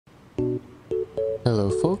Hello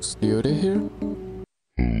folks, Diode here.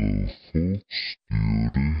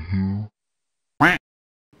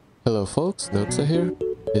 Hello folks, Noxa here.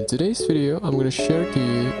 In today's video, I'm going to share to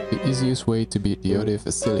you the easiest way to beat Diode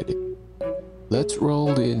facility. Let's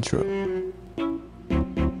roll the intro.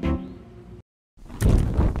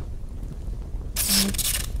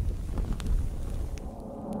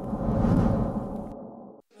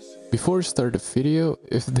 Before we start the video,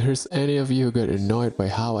 if there's any of you who got annoyed by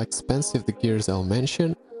how expensive the gears I'll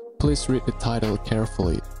mention, please read the title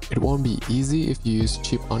carefully. It won't be easy if you use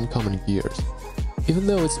cheap uncommon gears. Even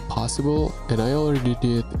though it's possible, and I already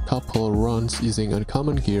did a couple runs using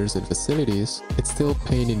uncommon gears and facilities, it's still a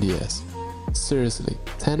pain in the ass. Seriously,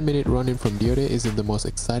 10-minute running from Diode isn't the most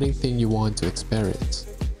exciting thing you want to experience.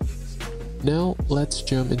 Now, let's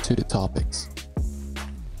jump into the topics.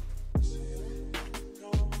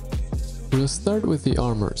 We'll start with the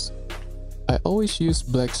armors. I always use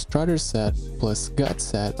Black Strider set plus God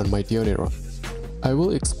set on my Diode run. I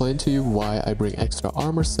will explain to you why I bring extra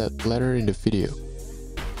armor set later in the video.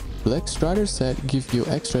 Black Strider set gives you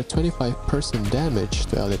extra 25% damage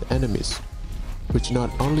to elite enemies, which not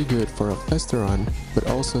only good for a faster run, but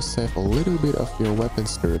also save a little bit of your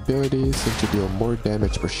weapon's durability since you deal more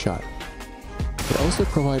damage per shot. It also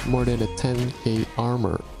provides more than a 10k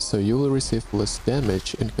armor, so you will receive less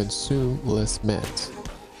damage and consume less mats.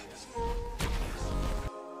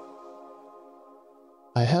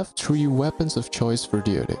 I have 3 weapons of choice for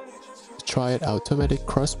Diode: Triad Automatic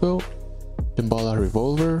Crossbow, Damballa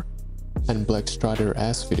Revolver, and Black Strider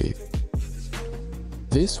SVD.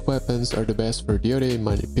 These weapons are the best for Diode in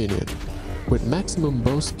my opinion. With maximum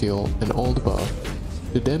bow skill and all the buff,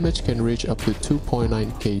 the damage can reach up to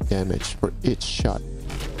 2.9k damage for each shot.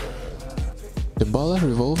 Damballa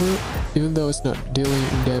Revolver, even though it's not dealing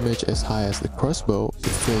damage as high as the crossbow, it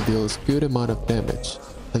still deals good amount of damage,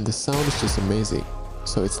 and the sound is just amazing,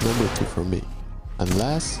 so it's number 2 for me. And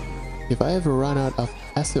last, if I ever run out of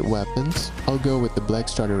acid weapons, I'll go with the Black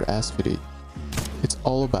Strider SVD. It's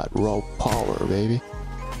all about raw power, baby.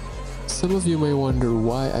 Some of you may wonder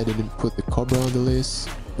why I didn't put the Cobra on the list.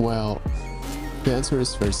 Well, the answer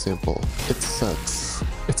is very simple. It sucks.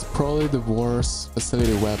 It's probably the worst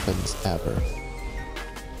facility weapons ever.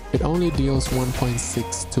 It only deals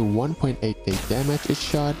 1.6 to 1.8k damage each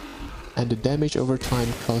shot, and the damage over time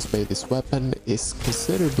caused by this weapon is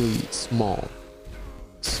considerably small.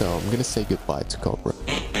 So I'm gonna say goodbye to Cobra.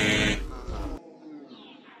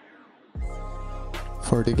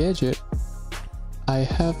 For the gadget, I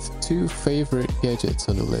have 2 favorite gadgets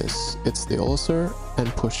on the list. It's the Ulcer and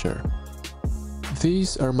Pusher.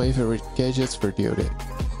 These are my favorite gadgets for Diode.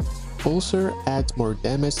 Ulcer adds more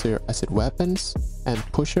damage to your acid weapons, and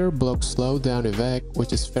Pusher blocks slow down evac,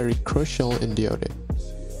 which is very crucial in Diode.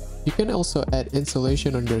 You can also add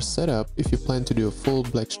insulation on your setup if you plan to do a full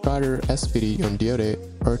Black Strider SVD on Diode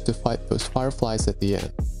or to fight those fireflies at the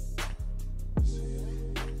end.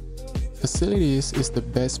 Facilities is the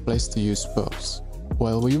best place to use buffs.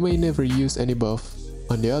 While you may never use any buff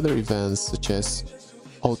on the other events such as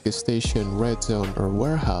Outcast Station, Red Zone, or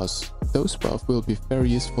Warehouse, those buffs will be very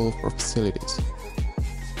useful for facilities.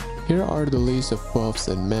 Here are the list of buffs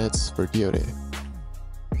and mats for Diode.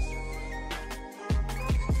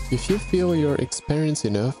 If you feel you're experienced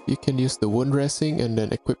enough, you can use the wound dressing and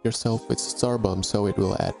then equip yourself with Star Bomb so it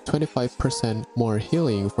will add 25% more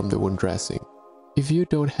healing from the wound dressing. If you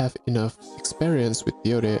don't have enough experience with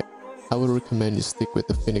Diode, I would recommend you stick with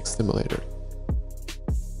the Phoenix Stimulator.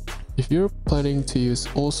 If you're planning to use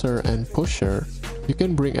Ulcer and Pusher, you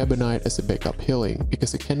can bring Ebonite as a backup healing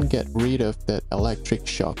because it can get rid of that electric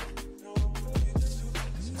shock.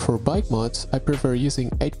 For bike mods, I prefer using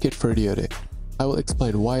 8-kit for Diode. I will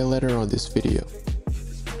explain why later on this video.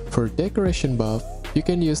 For decoration buff, you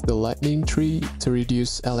can use the Lightning Tree to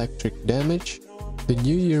reduce electric damage, the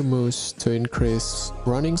New Year Moose to increase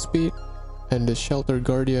running speed, and the Shelter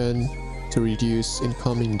Guardian to reduce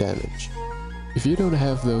incoming damage. If you don't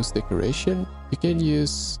have those decorations, you can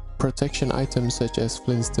use protection items such as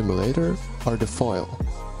Flint Stimulator or the Foil.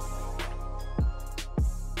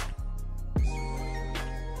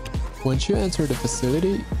 Once you enter the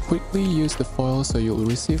facility, quickly use the foil so you'll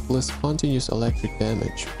receive less continuous electric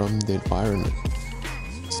damage from the environment.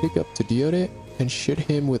 Sneak up to Diode and shoot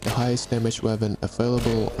him with the highest damage weapon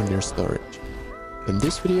available on your storage. In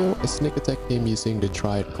this video, I sneak attack him using the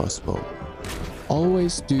Triad Crossbow.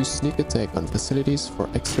 Always do sneak attack on facilities for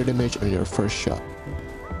extra damage on your first shot.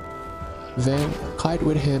 Then, kite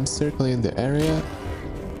with him circling the area.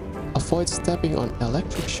 Avoid stepping on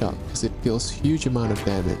electric shock as it deals huge amount of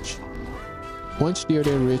damage. Once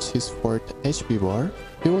Diode reaches his 4th HP bar,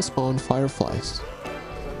 he will spawn fireflies.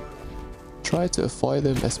 try to avoid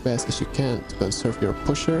them as best as you can to conserve your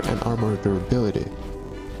pusher and armor durability.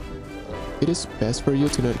 It is best for you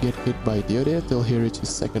to not get hit by Diode till he reaches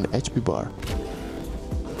second HP bar.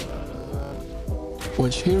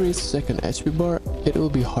 Once he reaches second HP bar, it will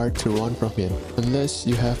be hard to run from him unless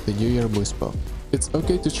you have the New Year Moose buff. It's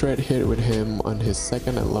okay to trade hit with him on his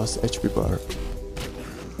second and last HP bar.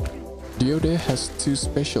 Diode has two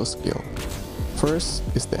special skills. First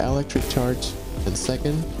is the electric charge, and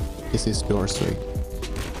second is his door swing.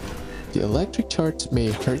 The electric charge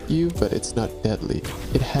may hurt you, but it's not deadly.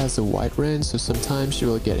 It has a wide range, so sometimes you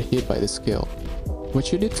will get hit by the skill.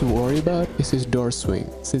 What you need to worry about is his door swing,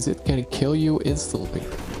 since it can kill you instantly.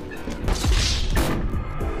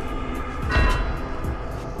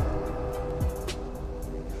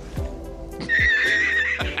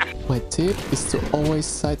 My tip is to always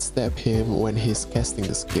sidestep him when he's casting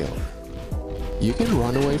the skill. You can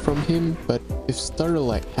run away from him, but if starter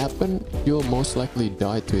lag happen, you'll most likely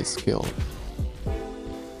die to his skill.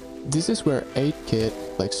 This is where 8 kit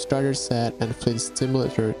like starter set and flint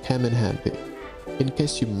stimulator come in handy. In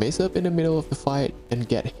case you mess up in the middle of the fight and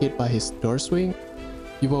get hit by his door swing,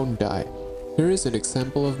 you won't die. Here is an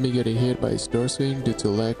example of me getting hit by his door swing due to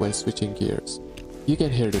lag when switching gears. You can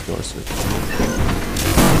hear the door swing.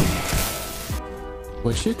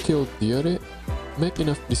 Once you kill Diode, make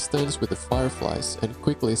enough distance with the fireflies and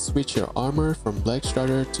quickly switch your armor from black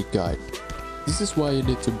starter to guide. This is why you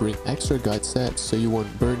need to bring extra guide sets so you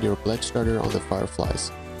won't burn your black starter on the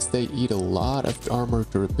fireflies, as they eat a lot of armor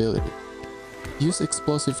durability. Use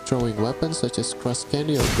explosive throwing weapons such as cross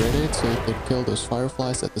candy or grenades so you can kill those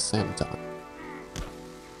fireflies at the same time.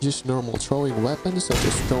 Use normal throwing weapons such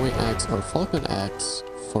as throwing axe or falcon axe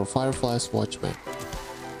for fireflies watchman.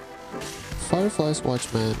 Firefly's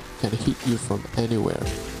Watchman can hit you from anywhere,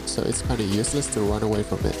 so it's kinda useless to run away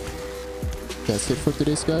from it. That's it for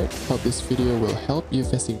today's guide. Hope this video will help you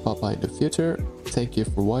facing Papa in the future. Thank you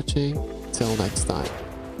for watching. Till next time.